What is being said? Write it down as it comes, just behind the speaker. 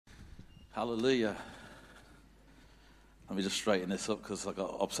Hallelujah. Let me just straighten this up because I've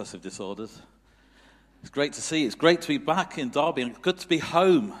got obsessive disorders. It's great to see you. It's great to be back in Derby and good to be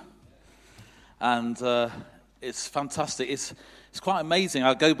home. And it's fantastic. It's quite amazing.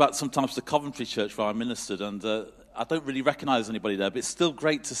 I go back sometimes to Coventry Church where I ministered and I don't really recognise anybody there, but it's still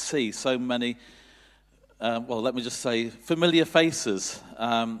great to see so many, let me just say, familiar faces.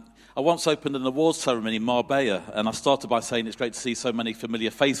 I once opened an awards ceremony in Marbella and I started by saying it's great to see so many familiar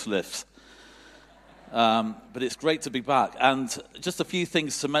facelifts. But it's great to be back. And just a few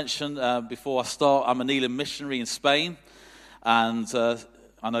things to mention before I start. I'm an Elim missionary in Spain, and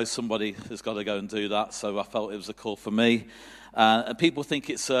I know somebody has got to go and do that, so I felt it was a call for me. And people think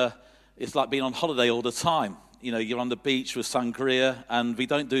it's like being on holiday all the time. You know, you're on the beach with sangria, and we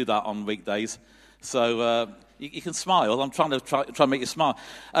don't do that on weekdays. So you can smile. I'm trying to make you smile.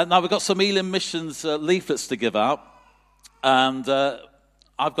 Now we've got some Elim Missions leaflets to give out, and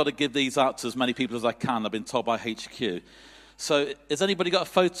I've got to give these out to as many people as I can. I've been told by HQ. So has anybody got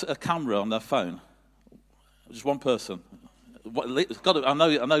a camera on their phone? Just one person. I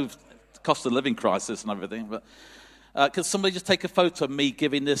know cost of living crisis and everything, but can somebody just take a photo of me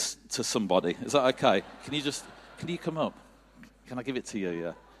giving this to somebody? Is that okay? Can you come up? Can I give it to you?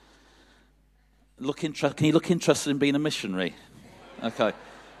 Yeah. Can you look interested in being a missionary? Okay.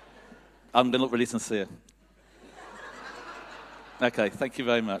 I'm going to look really sincere. Okay, thank you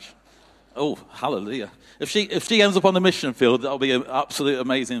very much. Oh, hallelujah. If she ends up on the mission field, that'll be an absolute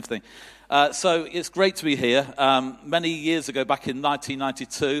amazing thing. So it's great to be here. Many years ago, back in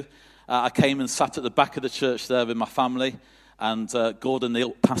 1992, I came and sat at the back of the church there with my family, and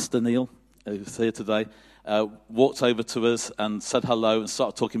Pastor Neil, who's here today, walked over to us and said hello and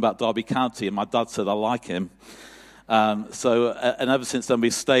started talking about Derby County, and my dad said, I like him. And ever since then we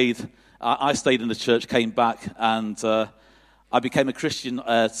stayed. I stayed in the church, came back, and I became a Christian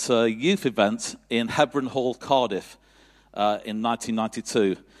at a youth event in Hebron Hall, Cardiff, in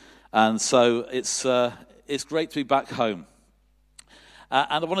 1992. And so it's great to be back home.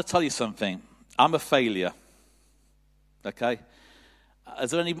 And I want to tell you something. I'm a failure. Okay?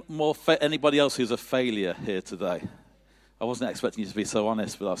 Is there anybody else who's a failure here today? I wasn't expecting you to be so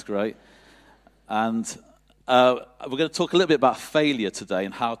honest, but that's great. And we're going to talk a little bit about failure today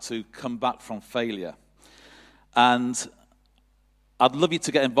and how to come back from failure. And I'd love you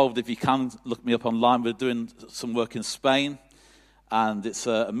to get involved if you can. Look me up online. We're doing some work in Spain, and it's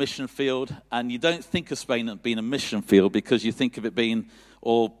a mission field. And you don't think of Spain as being a mission field because you think of it being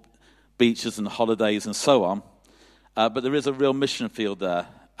all beaches and holidays and so on. But there is a real mission field there.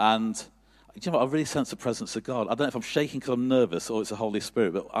 And you know what? I really sense the presence of God. I don't know if I'm shaking because I'm nervous or it's the Holy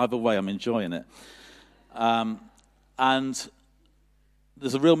Spirit, but either way, I'm enjoying it. And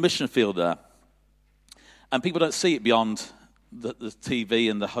there's a real mission field there. And people don't see it beyond the TV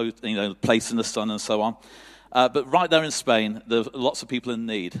and the place in the sun and so on. But right there in Spain, there are lots of people in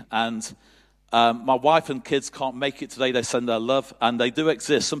need. And my wife and kids can't make it today. They send their love, and they do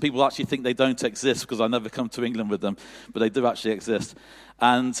exist. Some people actually think they don't exist because I never come to England with them, but they do actually exist.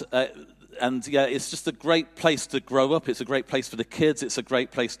 And yeah, it's just a great place to grow up. It's a great place for the kids. It's a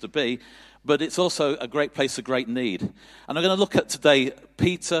great place to be. But it's also a great place of great need. And I'm going to look at today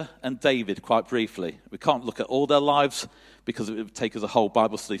Peter and David quite briefly. We can't look at all their lives because it would take us a whole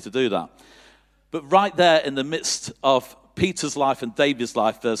Bible study to do that. But right there in the midst of Peter's life and David's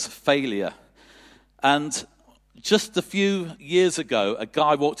life, there's failure. And just a few years ago, a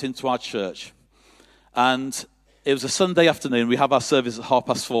guy walked into our church. And it was a Sunday afternoon. We have our service at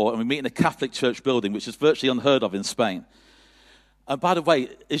 4:30, and we meet in a Catholic church building, which is virtually unheard of in Spain. And by the way,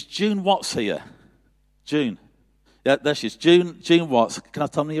 is June Watts here? June. Yeah, there she is. June Watts. Can I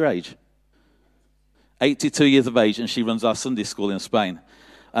tell me your age? 82 years of age, and she runs our Sunday school in Spain.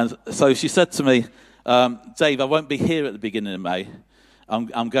 And so she said to me, Dave, I won't be here at the beginning of May.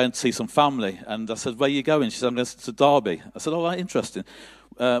 I'm going to see some family. And I said, where are you going? She said, I'm going to Derby. I said, oh, right, interesting.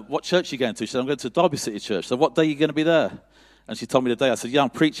 What church are you going to? She said, I'm going to Derby City Church. So what day are you going to be there? And she told me the day. I said, yeah, I'm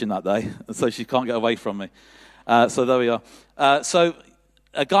preaching that day. And so she can't get away from me. So there we are. So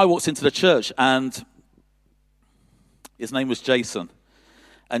a guy walks into the church, and his name was Jason.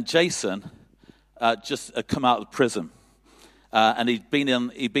 And Jason just had come out of prison. And he'd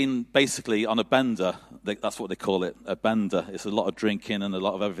been basically on a bender. That's what they call it, a bender. It's a lot of drinking and a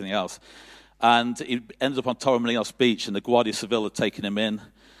lot of everything else. And he ended up on Torremolinos Beach, and the Guardia Civil had taken him in.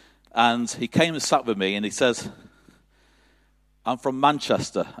 And he came and sat with me, and he says, I'm from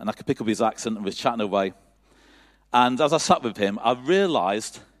Manchester. And I could pick up his accent, and we were chatting away. And as I sat with him, I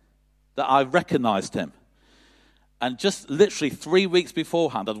realized that I recognized him. And just literally 3 weeks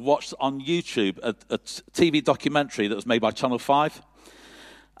beforehand, I'd watched on YouTube a TV documentary that was made by Channel 5.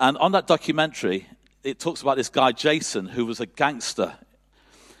 And on that documentary, it talks about this guy, Jason, who was a gangster.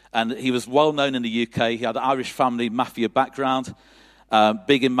 And he was well known in the UK. He had an Irish family, mafia background,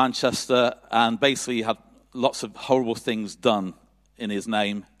 big in Manchester, and basically had lots of horrible things done in his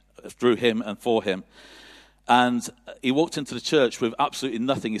name, through him and for him. And he walked into the church with absolutely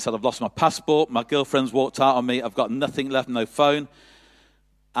nothing. He said, I've lost my passport, my girlfriend's walked out on me, I've got nothing left, no phone.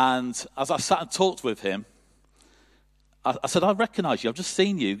 And as I sat and talked with him, I said, I recognise you, I've just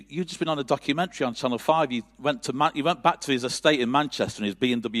seen you. You've just been on a documentary on Channel 5. You went back to his estate in Manchester in his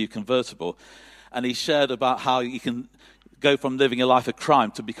BMW convertible, and he shared about how you can go from living a life of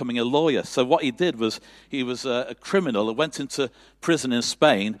crime to becoming a lawyer. So what he did was, he was a criminal that went into prison in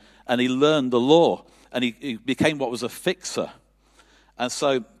Spain, and he learned the law, and he became what was a fixer. And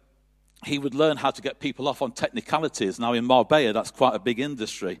so he would learn how to get people off on technicalities. Now in Marbella, that's quite a big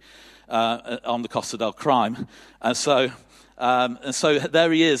industry on the Costa del Crime. And so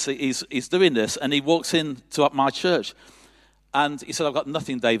there he is, he's doing this, and he walks into my church, and he said, I've got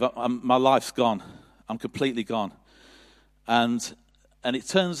nothing, Dave, my life's gone, I'm completely gone. And it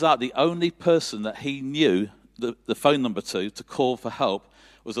turns out the only person that he knew the phone number to call for help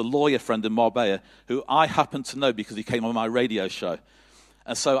was a lawyer friend in Marbella, who I happened to know because he came on my radio show.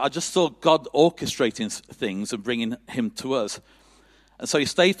 And so I just saw God orchestrating things and bringing him to us. And so he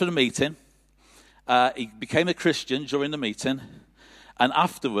stayed for the meeting. He became a Christian during the meeting. And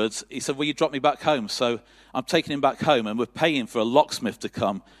afterwards, he said, will you drop me back home? So I'm taking him back home, and we're paying for a locksmith to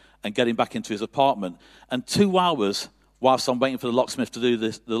come and get him back into his apartment. And 2 hours, whilst I'm waiting for the locksmith to do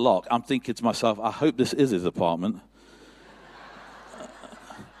the lock, I'm thinking to myself, I hope this is his apartment.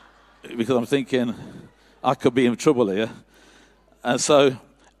 Because I'm thinking, I could be in trouble here. And so,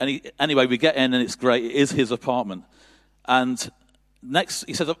 anyway, we get in, and it's great. It is his apartment. And next,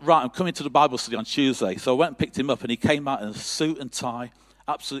 he said, right, I'm coming to the Bible study on Tuesday. So I went and picked him up, and he came out in a suit and tie,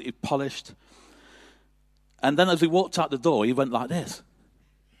 absolutely polished. And then as we walked out the door, he went like this.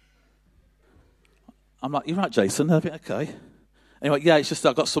 I'm like, you right, Jason? Okay. Anyway, yeah, it's just that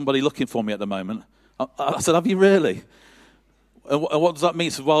I've got somebody looking for me at the moment. I said, have you really? And what does that mean? He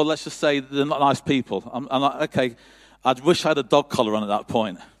said, well, let's just say they're not nice people. I'm like, okay, I wish I had a dog collar on at that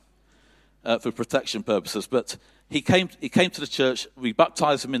point for protection purposes. But he came to the church. We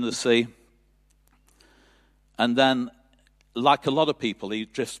baptized him in the sea. And then, like a lot of people, he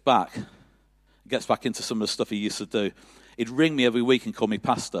drifts back, gets back into some of the stuff he used to do. He'd ring me every week and call me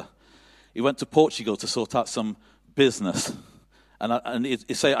pastor. He went to Portugal to sort out some business. And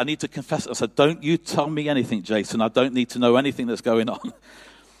he'd say, I need to confess. I said, don't you tell me anything, Jason. I don't need to know anything that's going on.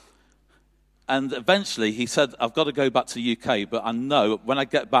 And eventually he said, I've got to go back to the UK, but I know when I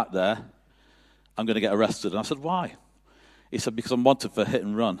get back there, I'm going to get arrested. And I said, why? He said, because I'm wanted for hit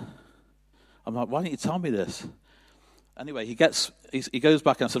and run. I'm like, why didn't you tell me this? Anyway, he goes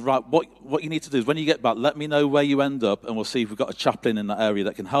back and I said, right, what you need to do is when you get back, let me know where you end up, and we'll see if we've got a chaplain in that area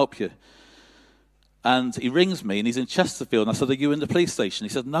that can help you. And he rings me, and he's in Chesterfield. And I said, are you in the police station? He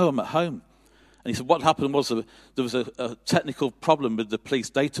said, no, I'm at home. And he said, what happened was there was a technical problem with the police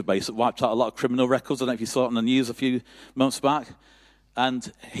database that wiped out a lot of criminal records. I don't know if you saw it on the news a few months back.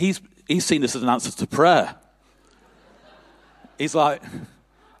 And he's seen this as an answer to prayer. He's like,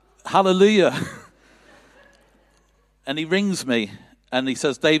 hallelujah. And he rings me, and he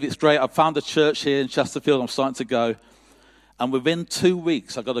says, Dave, it's great. I've found a church here in Chesterfield. I'm starting to go. And within 2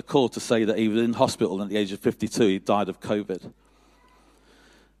 weeks, I got a call to say that he was in hospital, and at the age of 52, he died of COVID.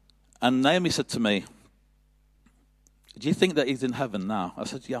 And Naomi said to me, do you think that he's in heaven now? I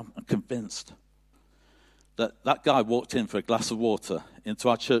said, yeah, I'm convinced. That guy walked in for a glass of water into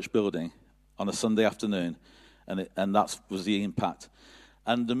our church building on a Sunday afternoon, and that was the impact.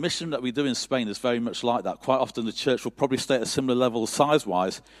 And the mission that we do in Spain is very much like that. Quite often the church will probably stay at a similar level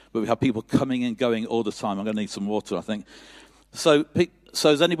size-wise, but we have people coming and going all the time. I'm going to need some water, I think. So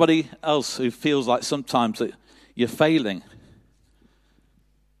is anybody else who feels like sometimes that you're failing?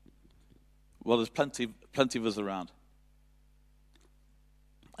 Well, there's plenty of us around.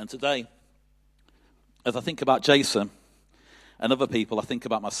 And today, as I think about Jason and other people, I think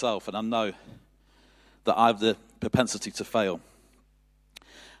about myself, and I know that I have the propensity to fail.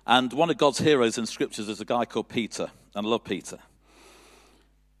 And one of God's heroes in Scriptures is a guy called Peter, and I love Peter.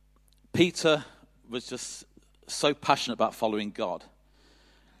 Peter was just so passionate about following God.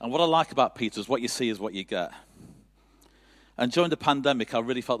 And what I like about Peter is what you see is what you get. And during the pandemic, I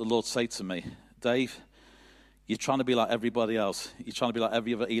really felt the Lord say to me, Dave, you're trying to be like everybody else. You're trying to be like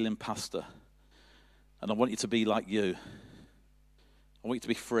every other Elim pastor. And I want you to be like you. I want you to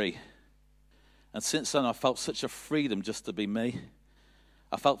be free. And since then, I felt such a freedom just to be me.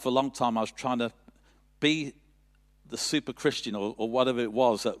 I felt for a long time I was trying to be the super Christian or whatever it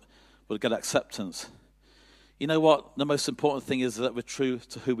was that would get acceptance. You know what? The most important thing is that we're true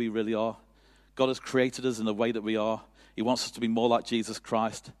to who we really are. God has created us in the way that we are. He wants us to be more like Jesus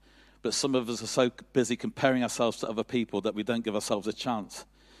Christ. But some of us are so busy comparing ourselves to other people that we don't give ourselves a chance.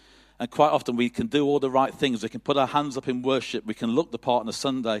 And quite often we can do all the right things. We can put our hands up in worship. We can look the part on a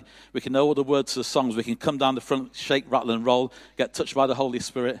Sunday. We can know all the words to the songs. We can come down the front, shake, rattle, and roll, get touched by the Holy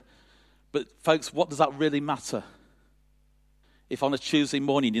Spirit. But folks, what does that really matter? If on a Tuesday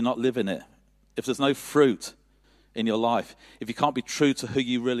morning you're not living it, if there's no fruit in your life, if you can't be true to who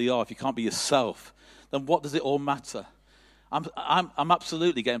you really are, if you can't be yourself, then what does it all matter? I'm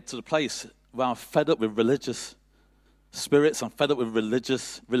absolutely getting to the place where I'm fed up with religious spirits. I'm fed up with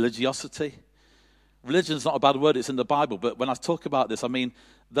religiosity. Religion is not a bad word, it's in the Bible, but when I talk about this, I mean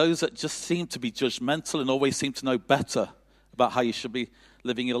those that just seem to be judgmental and always seem to know better about how you should be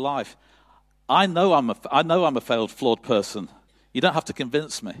living your life. I know I'm a failed, flawed person. You don't have to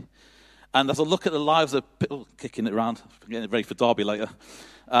convince me. And as I look at the lives of people, kicking it around, getting ready for Derby later,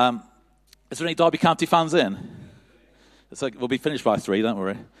 is there any Derby County fans in? It's like, we'll be finished by 3, don't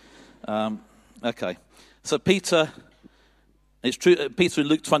worry. Okay. So Peter, it's true, Peter in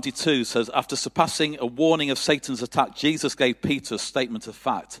Luke 22 says, after surpassing a warning of Satan's attack, Jesus gave Peter a statement of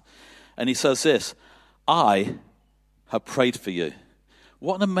fact. And he says this, I have prayed for you.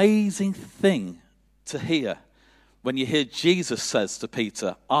 What an amazing thing to hear when you hear Jesus says to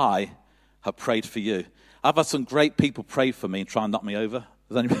Peter, I have prayed for you. I've had some great people pray for me and try and knock me over.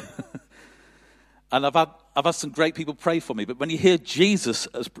 And I've had some great people pray for me. But when you hear Jesus,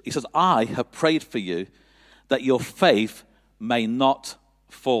 he says, I have prayed for you that your faith may not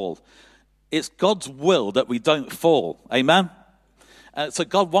fall. It's God's will that we don't fall. Amen? So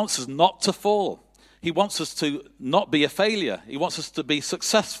God wants us not to fall. He wants us to not be a failure. He wants us to be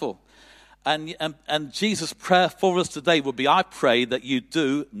successful. And Jesus' prayer for us today would be, I pray that you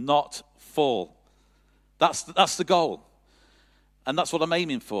do not fall. That's the goal. And that's what I'm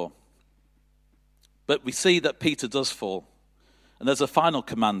aiming for. But we see that Peter does fall. And there's a final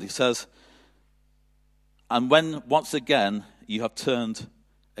command. He says, and when once again you have turned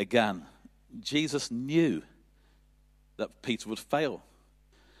again. Jesus knew that Peter would fail.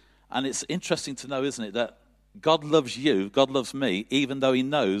 And it's interesting to know, isn't it, that God loves you, God loves me, even though he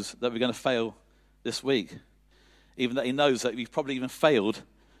knows that we're going to fail this week. Even that he knows that we've probably even failed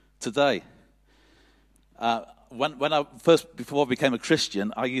today. When I first, before I became a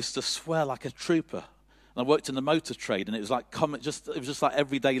Christian, I used to swear like a trooper. And I worked in the motor trade, and it was like it was just like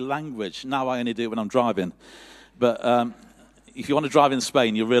everyday language. Now I only do it when I'm driving. But if you want to drive in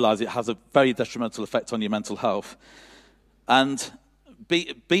Spain, you'll realize it has a very detrimental effect on your mental health. And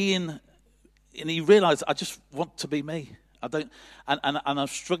and you realize I just want to be me. I don't, and I'm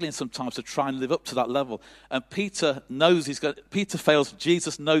struggling sometimes to try and live up to that level. And Peter knows Peter fails.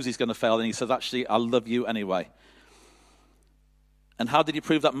 Jesus knows he's going to fail, and he says, "Actually, I love you anyway." And how did he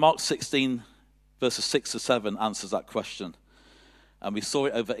prove that? Mark 16, verses 6 to 7 answers that question. And we saw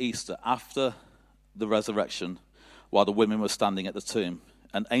it over Easter after the resurrection, while the women were standing at the tomb.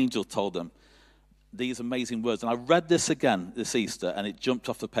 An angel told them these amazing words. And I read this again this Easter, and it jumped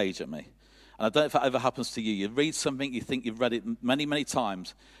off the page at me. And I don't know if that ever happens to you. You read something, you think you've read it many, many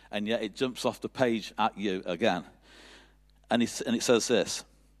times, and yet it jumps off the page at you again. And it says this,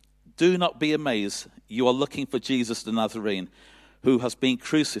 do not be amazed. You are looking for Jesus the Nazarene, who has been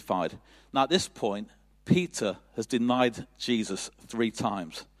crucified. Now at this point, Peter has denied Jesus 3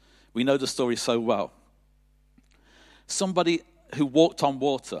 times. We know the story so well. Somebody who walked on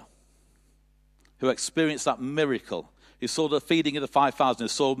water, who experienced that miracle, who saw the feeding of the 5,000, who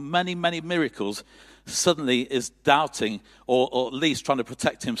saw many, many miracles, suddenly is doubting or at least trying to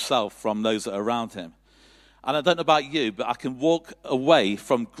protect himself from those that are around him. And I don't know about you, but I can walk away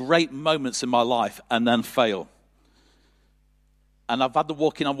from great moments in my life and then fail. And I've had the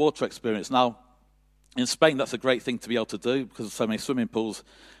walking on water experience. Now, in Spain, that's a great thing to be able to do because of so many swimming pools.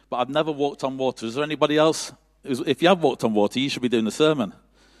 But I've never walked on water. Is there anybody else? If you have walked on water, you should be doing the sermon.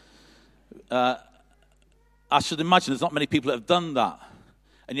 I should imagine there's not many people that have done that.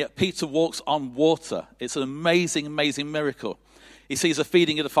 And yet Peter walks on water. It's an amazing, amazing miracle. He sees a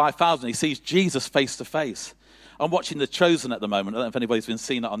feeding of the 5,000. He sees Jesus face to face. I'm watching The Chosen at the moment. I don't know if anybody's been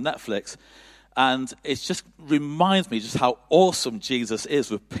seeing it on Netflix. And it just reminds me just how awesome Jesus is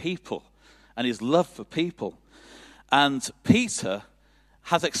with people and his love for people. And Peter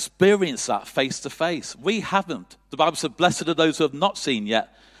has experienced that face to face. We haven't. The Bible said, blessed are those who have not seen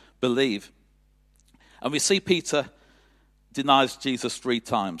yet believe. And we see Peter denies Jesus 3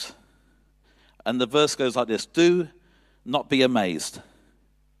 times. And the verse goes like this, do not be amazed.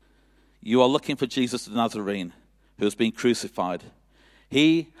 You are looking for Jesus the Nazarene, who has been crucified.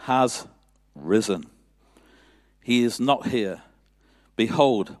 He has risen. He is not here.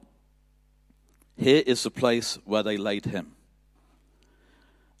 Behold, here is the place where they laid him.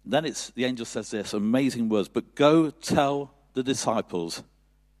 Then the angel says this, amazing words, but go tell the disciples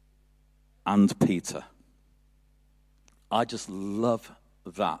and Peter. I just love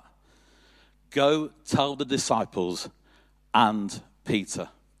that. Go tell the disciples and Peter.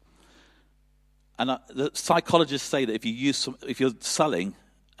 And the psychologists say that if you're selling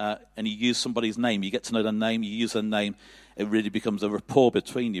and you use somebody's name, you get to know their name, you use their name, it really becomes a rapport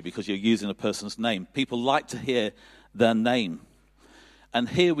between you because you're using a person's name. People like to hear their name. And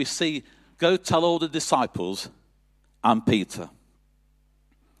here we see, go tell all the disciples and Peter.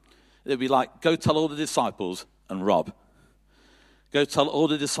 It'd be like, go tell all the disciples and Rob. Go tell all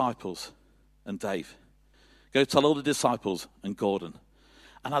the disciples and Dave. Go tell all the disciples and Gordon.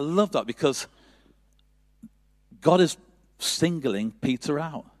 And I love that because God is singling Peter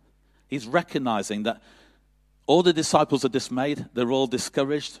out. He's recognizing that all the disciples are dismayed, they're all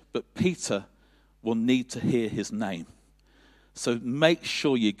discouraged, but Peter will need to hear his name. So make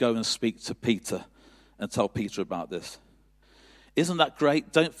sure you go and speak to Peter and tell Peter about this. Isn't that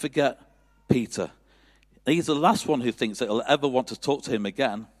great? Don't forget Peter. He's the last one who thinks that he'll ever want to talk to him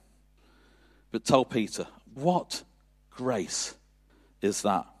again. But tell Peter, what grace is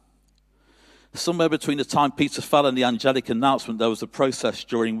that? Somewhere between the time Peter fell and the angelic announcement, there was a process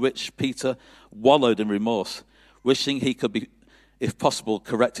during which Peter wallowed in remorse, wishing he could be, if possible,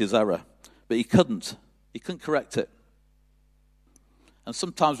 correct his error. But he couldn't. He couldn't correct it. And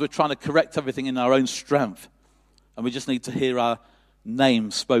sometimes we're trying to correct everything in our own strength, and we just need to hear our name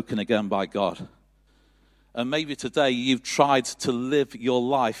spoken again by God. And maybe today you've tried to live your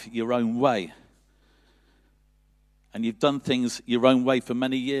life your own way, and you've done things your own way for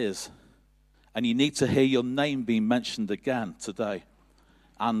many years, and you need to hear your name being mentioned again today,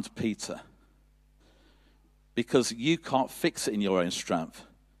 and Peter. Because you can't fix it in your own strength.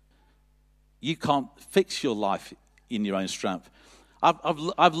 You can't fix your life in your own strength.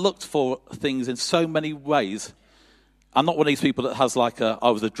 I've looked for things in so many ways. I'm not one of these people that has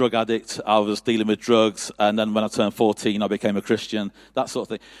I was a drug addict, I was dealing with drugs, and then when I turned 14, I became a Christian, that sort of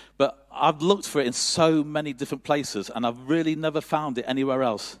thing. But I've looked for it in so many different places, and I've really never found it anywhere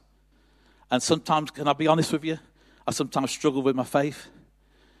else. And sometimes, can I be honest with you? I sometimes struggle with my faith.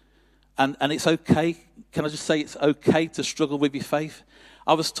 And it's okay. Can I just say it's okay to struggle with your faith?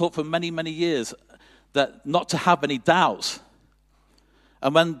 I was taught for many, many years that not to have any doubts.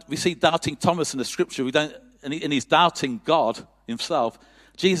 And when we see doubting Thomas in the scripture, and he's doubting God himself,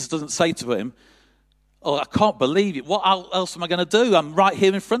 Jesus doesn't say to him, oh, I can't believe it. What else am I going to do? I'm right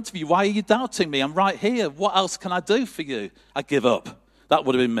here in front of you. Why are you doubting me? I'm right here. What else can I do for you? I give up. That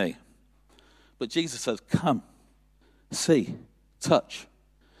would have been me. But Jesus says, come, see, touch.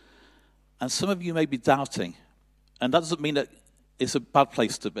 And some of you may be doubting. And that doesn't mean that it's a bad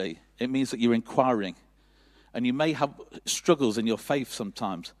place to be. It means that you're inquiring. And you may have struggles in your faith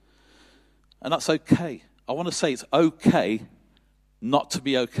sometimes. And that's okay. I want to say it's okay not to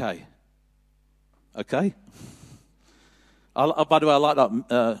be okay. Okay? By the way, I like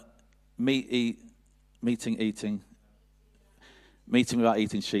that meeting without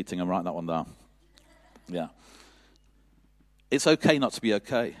eating, cheating. I'm writing that one down. Yeah. It's okay not to be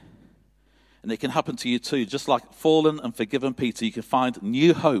okay. And it can happen to you too. Just like fallen and forgiven Peter, you can find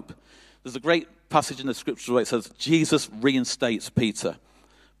new hope. There's a great passage in the scripture where it says, Jesus reinstates Peter.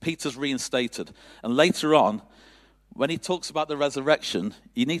 Peter's reinstated. And later on, when he talks about the resurrection,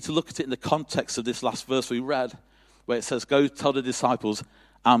 you need to look at it in the context of this last verse we read, where it says, go tell the disciples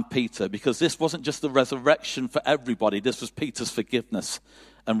and Peter. Because this wasn't just the resurrection for everybody. This was Peter's forgiveness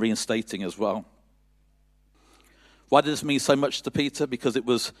and reinstating as well. Why did this mean so much to Peter? Because it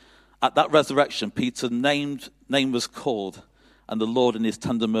was at that resurrection, Peter's name was called, and the Lord in his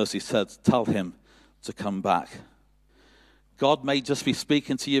tender mercy said, tell him to come back. God may just be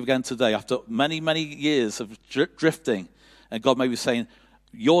speaking to you again today after many, many years of drifting, and God may be saying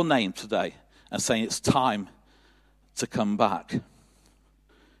your name today and saying it's time to come back.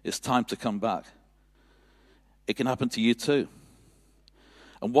 It's time to come back. It can happen to you too.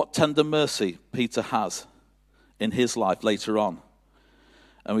 And what tender mercy Peter has in his life later on.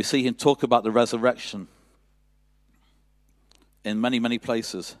 And we see him talk about the resurrection in many, many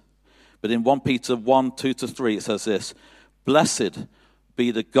places. But in 1 Peter 1, 2-3, it says this, blessed be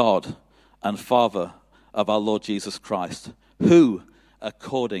the God and Father of our Lord Jesus Christ, who,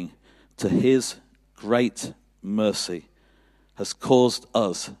 according to his great mercy, has caused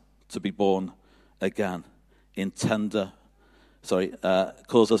us to be born again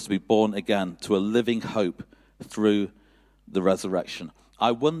caused us to be born again to a living hope through the resurrection.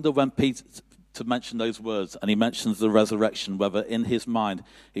 I wonder when Peter to mention those words, and he mentions the resurrection, whether in his mind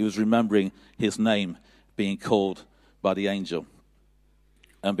he was remembering his name being called by the angel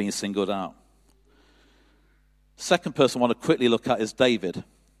and being singled out. Second person I want to quickly look at is David.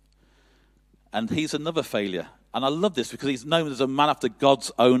 And he's another failure. And I love this because he's known as a man after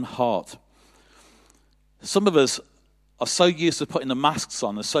God's own heart. Some of us are so used to putting the masks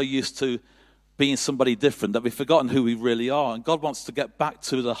on and so used to being somebody different that we've forgotten who we really are. And God wants to get back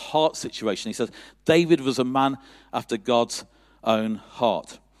to the heart situation. He says, David was a man after God's own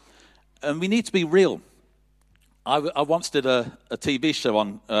heart. And we need to be real. I once did a TV show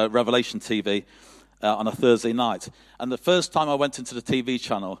on Revelation TV on a Thursday night. And the first time I went into the TV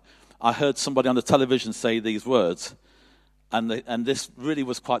channel, I heard somebody on the television say these words. And this really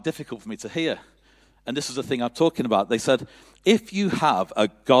was quite difficult for me to hear. And this is the thing I'm talking about. They said, if you have a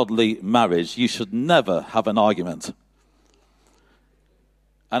godly marriage, you should never have an argument.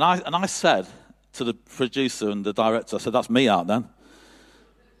 And I said to the producer and the director, I said, that's me out then.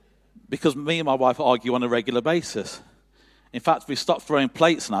 Because me and my wife argue on a regular basis. In fact, we stopped throwing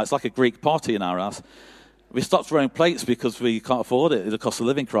plates now. It's like a Greek party in our house. We stopped throwing plates because we can't afford it. It's a cost of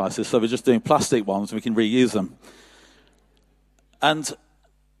living crisis. So we're just doing plastic ones and we can reuse them. And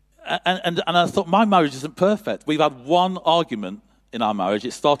I thought, my marriage isn't perfect. We've had one argument in our marriage.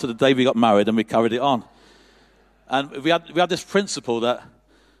 It started the day we got married and we carried it on. And we had this principle that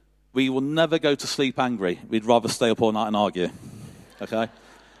we will never go to sleep angry. We'd rather stay up all night and argue. Okay?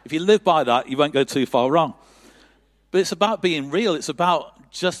 If you live by that, you won't go too far wrong. But it's about being real. It's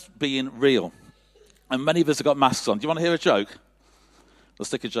about just being real. And many of us have got masks on. Do you want to hear a joke? We'll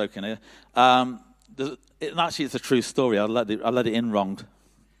stick a joke in here. Actually, it's a true story. I let it in wrong.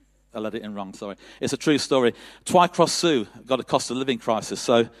 Sorry. It's a true story. Twycross Zoo got a cost of living crisis,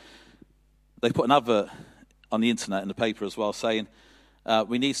 so they put an advert on the internet and the paper as well saying,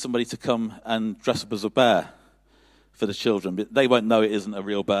 we need somebody to come and dress up as a bear for the children. But they won't know it isn't a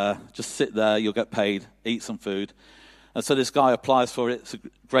real bear. Just sit there, you'll get paid, eat some food. And so this guy applies for it. It's a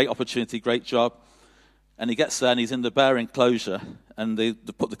great opportunity, great job. And he gets there and he's in the bear enclosure and they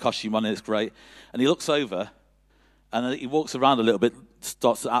put the costume on and it's great. And he looks over and he walks around a little bit,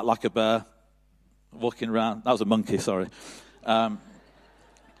 starts to act like a bear, walking around. That was a monkey, sorry. And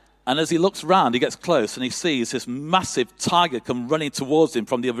as he looks around, he gets close and he sees this massive tiger come running towards him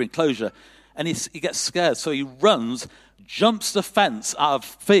from the other enclosure. And he gets scared, so he runs, jumps the fence out of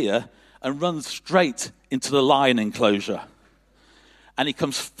fear, and runs straight into the lion enclosure. And he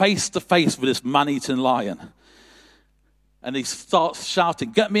comes face to face with this man-eating lion. And he starts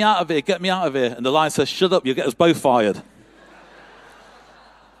shouting, get me out of here, get me out of here. And the lion says, shut up, you'll get us both fired.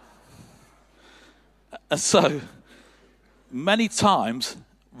 And so, many times,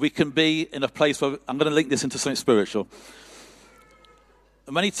 we can be in a place where, I'm going to link this into something spiritual.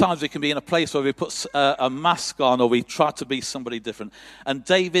 Many times we can be in a place where we put a mask on or we try to be somebody different. And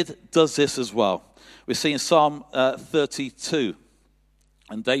David does this as well. We see in Psalm 32.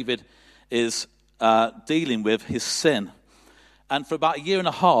 And David is dealing with his sin. And for about a year and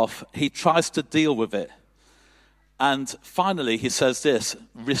a half, he tries to deal with it. And finally, he says this,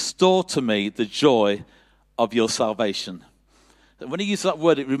 restore to me the joy of your salvation. When he uses that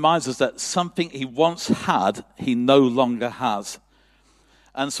word, it reminds us that something he once had, he no longer has.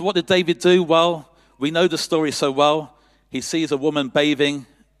 And so what did David do? Well, we know the story so well. He sees a woman bathing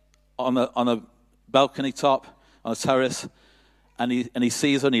on a balcony top, on a terrace, and he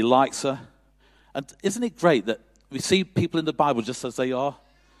sees her and he likes her. And isn't it great that we see people in the Bible just as they are,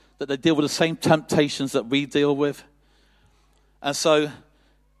 that they deal with the same temptations that we deal with? And so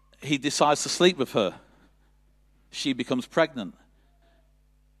he decides to sleep with her. She becomes pregnant.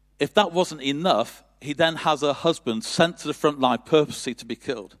 If that wasn't enough, he then has her husband sent to the front line purposely to be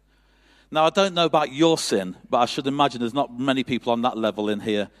killed. Now, I don't know about your sin, but I should imagine there's not many people on that level in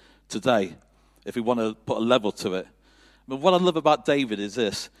here today, if we want to put a level to it. But what I love about David is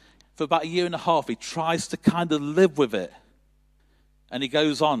this. For about a year and a half, he tries to kind of live with it. And he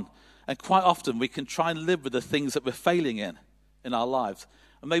goes on. And quite often, we can try and live with the things that we're failing in our lives.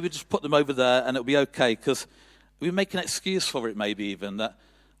 And maybe just put them over there and it'll be okay, because we make an excuse for it maybe even, that,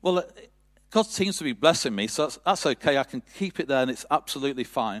 well, God seems to be blessing me, so that's okay. I can keep it there and it's absolutely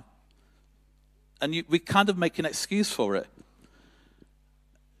fine. And we kind of make an excuse for it.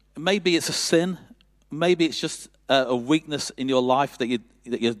 Maybe it's a sin. Maybe it's just a weakness in your life that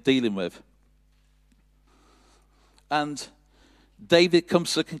you're dealing with. And David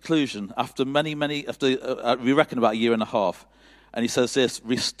comes to the conclusion after we reckon about a year and a half. And he says this,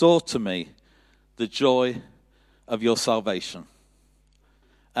 restore to me the joy of your salvation.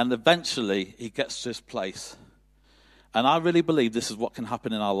 And eventually he gets to this place And I really believe this is what can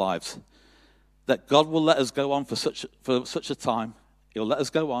happen in our lives. That God will let us go on for such a time. He'll let us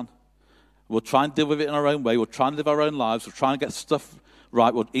go on. We'll try and deal with it in our own way. We'll try and live our own lives. We'll try and get stuff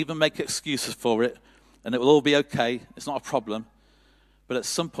right. We'll even make excuses for it. And it will all be okay. It's not a problem. But at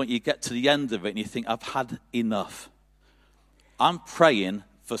some point you get to the end of it and you think, I've had enough. I'm praying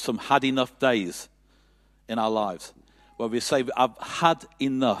for some had enough days in our lives where we say, I've had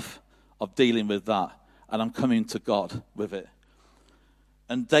enough of dealing with that. And I'm coming to God with it.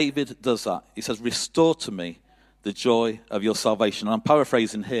 And David does that. He says, restore to me the joy of your salvation. And I'm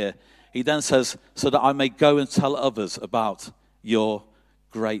paraphrasing here. He then says, so that I may go and tell others about your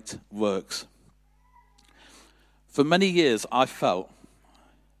great works. For many years, I felt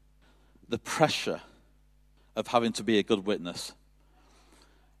the pressure of having to be a good witness.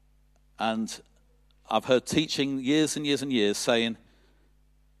 And I've heard teaching years and years and years saying,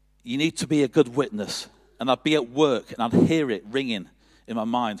 you need to be a good witness. And I'd be at work and I'd hear it ringing in my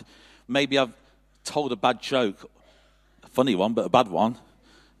mind. Maybe I've told a bad joke, a funny one, but a bad one.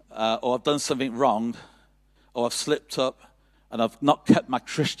 Or I've done something wrong. Or I've slipped up and I've not kept my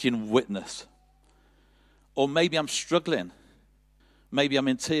Christian witness. Or maybe I'm struggling. Maybe I'm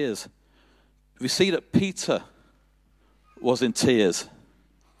in tears. We see that Peter was in tears.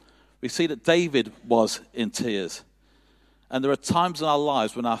 We see that David was in tears. And there are times in our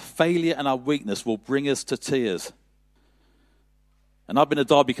lives when our failure and our weakness will bring us to tears. And I've been a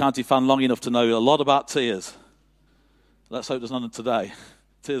Derby County fan long enough to know a lot about tears. Let's hope there's none today.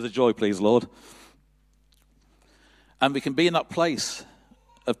 Tears of joy, please, Lord. And we can be in that place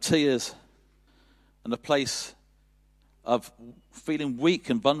of tears and a place of feeling weak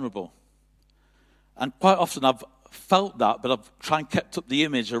and vulnerable. And quite often I've felt that, but I've tried and kept up the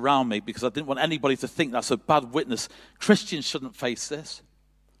image around me because I didn't want anybody to think that's a bad witness. Christians shouldn't face this.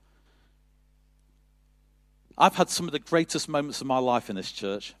 I've had some of the greatest moments of my life in this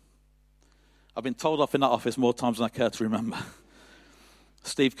church. I've been told off in that office more times than I care to remember.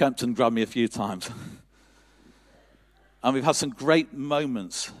 Steve Kempton grabbed me a few times. And we've had some great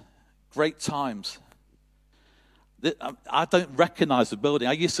moments, great times. I don't recognize the building.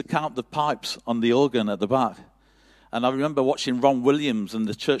 I used to count the pipes on the organ at the back. And I remember watching Ron Williams and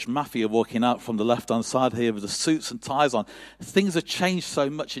the church mafia walking out from the left-hand side here with the suits and ties on. Things have changed so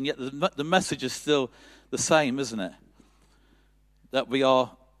much, and yet the message is still the same, isn't it? That we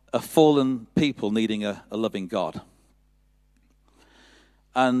are a fallen people needing a loving God.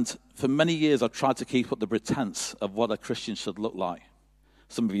 And for many years, I've tried to keep up the pretense of what a Christian should look like.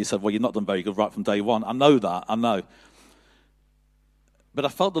 Some of you said, well, you've not done very good right from day one. I know that, I know. But I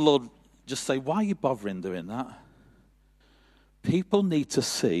felt the Lord just say, why are you bothering doing that? People need to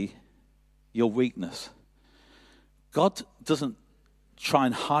see your weakness. God doesn't try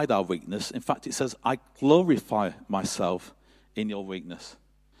and hide our weakness. In fact, it says, I glorify myself in your weakness.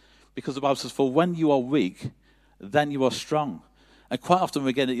 Because the Bible says, for when you are weak, then you are strong. And quite often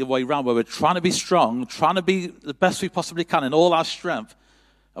we get it the way around where we're trying to be strong, trying to be the best we possibly can in all our strength.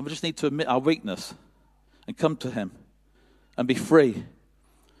 And we just need to admit our weakness and come to him and be free.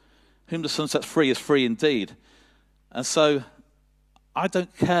 Whom the Son sets free is free indeed. And so I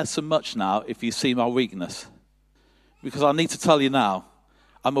don't care so much now if you see my weakness. Because I need to tell you now,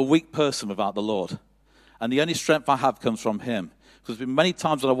 I'm a weak person without the Lord. And the only strength I have comes from him. Because there's been many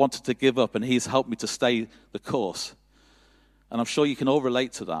times that I wanted to give up and he's helped me to stay the course. And I'm sure you can all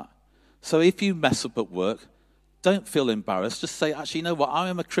relate to that. So if you mess up at work, don't feel embarrassed. Just say, actually, you know what? I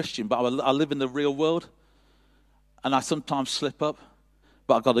am a Christian, but I live in the real world. And I sometimes slip up.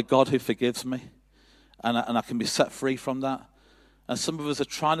 But I've got a God who forgives me. And I can be set free from that. And some of us are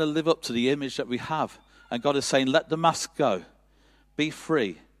trying to live up to the image that we have. And God is saying, let the mask go. Be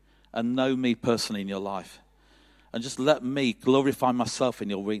free. And know me personally in your life. And just let me glorify myself in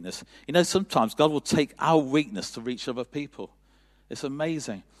your weakness. You know, sometimes God will take our weakness to reach other people. It's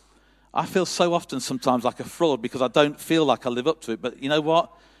amazing. I feel so often sometimes like a fraud because I don't feel like I live up to it. But you know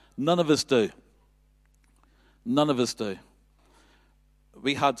what? None of us do. None of us do.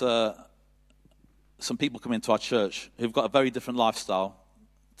 We had some people come into our church who've got a very different lifestyle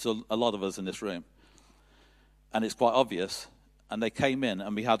to a lot of us in this room. And it's quite obvious. And they came in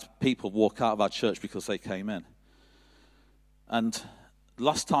and we had people walk out of our church because they came in. And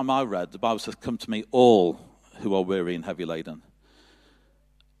last time I read, the Bible says, come to me all who are weary and heavy laden.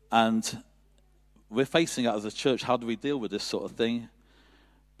 And we're facing it as a church. How do we deal with this sort of thing?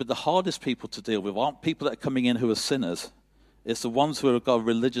 But the hardest people to deal with aren't people that are coming in who are sinners. It's the ones who have got a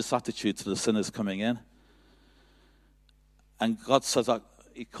religious attitude to the sinners coming in. And God says that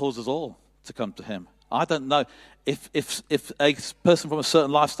he calls us all to come to him. I don't know. If a person from a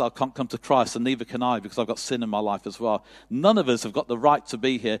certain lifestyle can't come to Christ, then neither can I, because I've got sin in my life as well. None of us have got the right to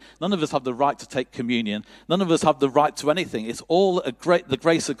be here. None of us have the right to take communion. None of us have the right to anything. It's all the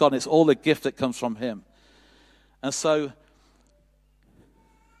grace of God, and it's all a gift that comes from him. And so,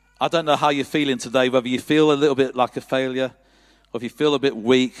 I don't know how you're feeling today, whether you feel a little bit like a failure, or if you feel a bit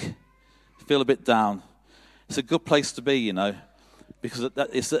weak, feel a bit down. It's a good place to be, you know. Because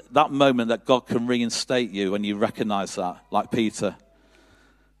it's at that moment that God can reinstate you when you recognize that, like Peter.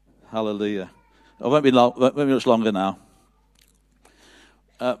 Hallelujah. It won't be much longer now.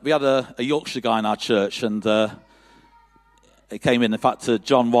 We had a Yorkshire guy in our church, and he came in fact,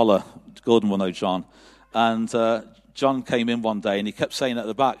 John Waller. Gordon will know John. And John came in one day, and he kept saying at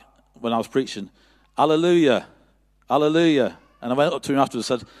the back when I was preaching, hallelujah, hallelujah. And I went up to him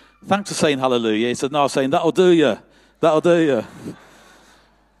afterwards and said, thanks for saying hallelujah. He said, no, I was saying, that'll do you. That'll do you.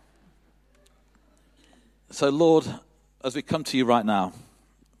 So, Lord, as we come to you right now,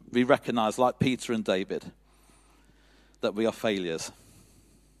 we recognize, like Peter and David, that we are failures.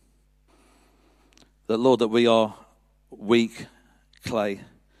 That, Lord, that we are weak clay.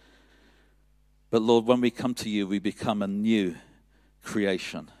 But, Lord, when we come to you, we become a new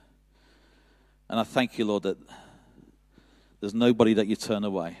creation. And I thank you, Lord, that there's nobody that you turn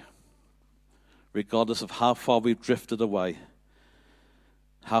away, regardless of how far we've drifted away,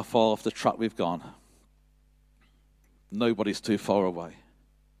 how far off the track we've gone. Nobody's too far away.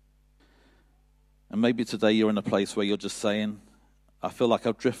 And maybe today you're in a place where you're just saying, I feel like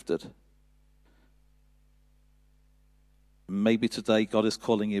I've drifted. Maybe today God is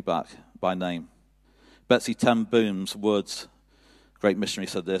calling you back by name. Betsy ten Boom's words, great missionary,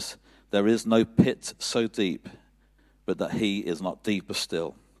 said this: there is no pit so deep, but that he is not deeper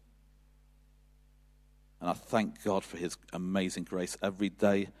still. And I thank God for his amazing grace every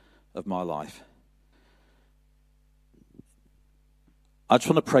day of my life. I just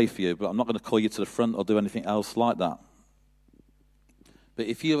want to pray for you, but I'm not going to call you to the front or do anything else like that. But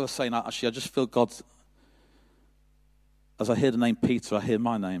if you are saying, actually, I just feel God, as I hear the name Peter, I hear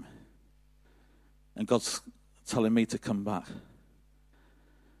my name. And God's telling me to come back.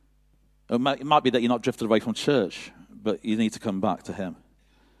 It might be that you're not drifted away from church, but you need to come back to him.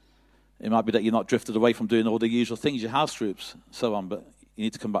 It might be that you're not drifted away from doing all the usual things, your house groups, so on, but you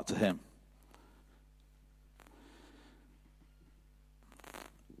need to come back to him.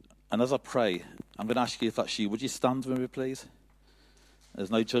 And as I pray, I'm going to ask you, if that's you, would you stand with me, please?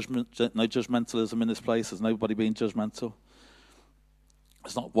 There's no judgment, no judgmentalism in this place. There's nobody being judgmental.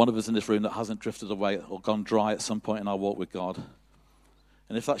 There's not one of us in this room that hasn't drifted away or gone dry at some point in our walk with God.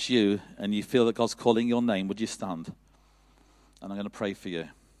 And if that's you, and you feel that God's calling your name, would you stand? And I'm going to pray for you.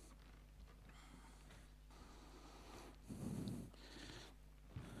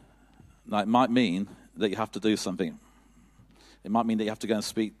 Now, it might mean that you have to do something. It might mean that you have to go and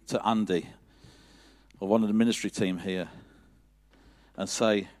speak to Andy or one of the ministry team here and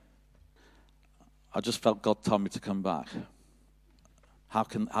say, I just felt God told me to come back. How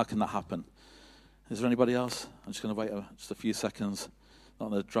can that happen? Is there anybody else? I'm just going to wait just a few seconds.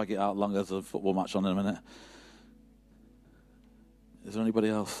 Not going to drag it out longer. There's a football match on in a minute. Is there anybody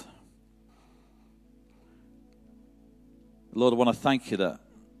else? Lord, I want to thank you that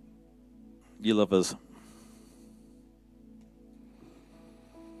you love us.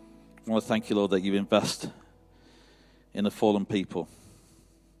 I want to thank you, Lord, that you invest in the fallen people.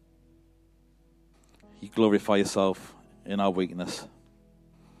 You glorify yourself in our weakness.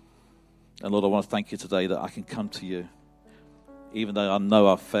 And Lord, I want to thank you today that I can come to you, even though I know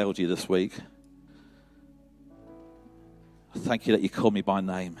I've failed you this week. I thank you that you call me by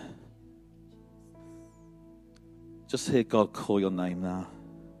name. Just hear God call your name now.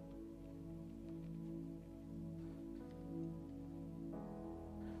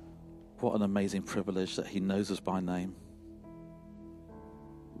 What an amazing privilege that he knows us by name.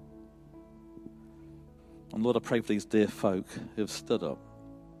 And Lord, I pray for these dear folk who have stood up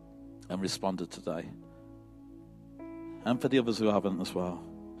and responded today. And for the others who haven't as well.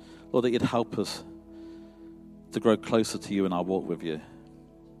 Lord, that you'd help us to grow closer to you in our walk with you.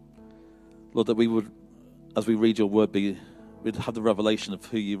 Lord, that we would, as we read your word, we'd have the revelation of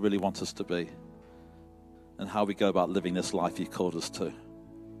who you really want us to be and how we go about living this life you've called us to.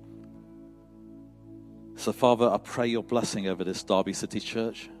 So, Father, I pray your blessing over this Derby City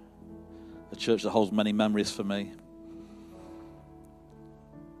Church, a church that holds many memories for me.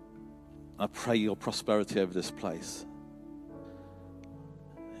 I pray your prosperity over this place.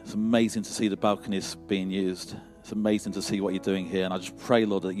 It's amazing to see the balconies being used. It's amazing to see what you're doing here. And I just pray,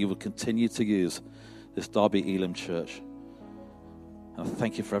 Lord, that you will continue to use this Derby Elim Church. And I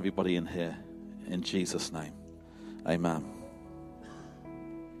thank you for everybody in here. in Jesus' name. Amen.